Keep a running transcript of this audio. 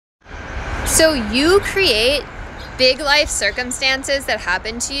So you create big life circumstances that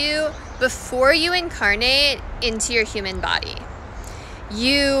happen to you before you incarnate into your human body.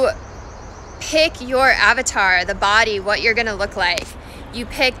 You pick your avatar, the body, what you're gonna look like. You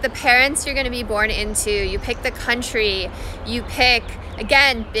pick the parents you're gonna be born into. You pick the country. You pick,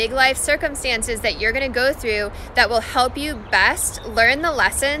 again, big life circumstances that you're gonna go through that will help you best learn the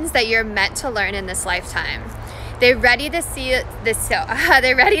lessons that you're meant to learn in this lifetime. They ready the soil,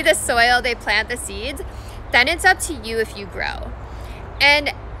 they plant the seeds, then it's up to you if you grow.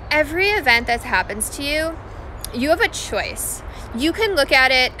 And every event that happens to you, you have a choice. You can look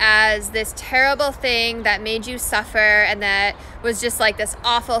at it as this terrible thing that made you suffer and that was just like this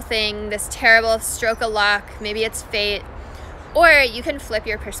awful thing, this terrible stroke of luck, maybe it's fate. Or you can flip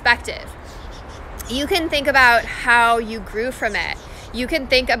your perspective. You can think about how you grew from it. You can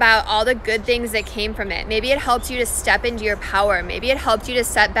think about all the good things that came from it. Maybe it helped you to step into your power. Maybe it helped you to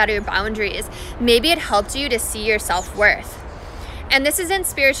set better boundaries. Maybe it helped you to see your self-worth. And this isn't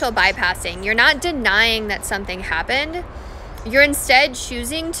spiritual bypassing. You're not denying that something happened. You're instead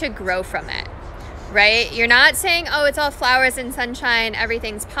choosing to grow from it, right? You're not saying, oh, it's all flowers and sunshine,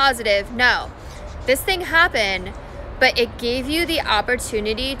 everything's positive. No, this thing happened, but it gave you the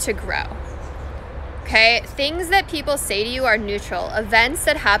opportunity to grow. Okay, things that people say to you are neutral. Events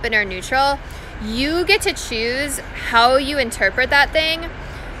that happen are neutral. You get to choose how you interpret that thing.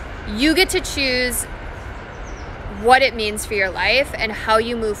 You get to choose what it means for your life and how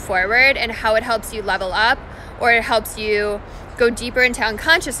you move forward and how it helps you level up or it helps you go deeper into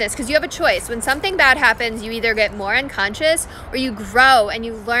unconsciousness, because you have a choice. When something bad happens, you either get more unconscious or you grow and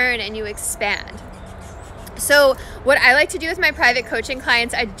you learn and you expand. So what I like to do with my private coaching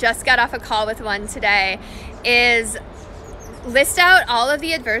clients, I just got off a call with one today, is list out all of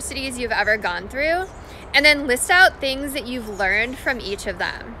the adversities you've ever gone through and then list out things that you've learned from each of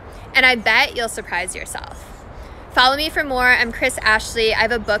them. And I bet you'll surprise yourself. Follow me for more. I'm Chris Ashley. I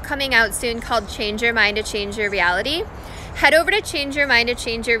have a book coming out soon called Change Your Mind to Change Your Reality. Head over to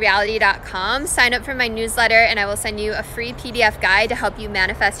changeyourmindtochangeyourreality.com, sign up for my newsletter, and I will send you a free PDF guide to help you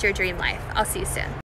manifest your dream life. I'll see you soon.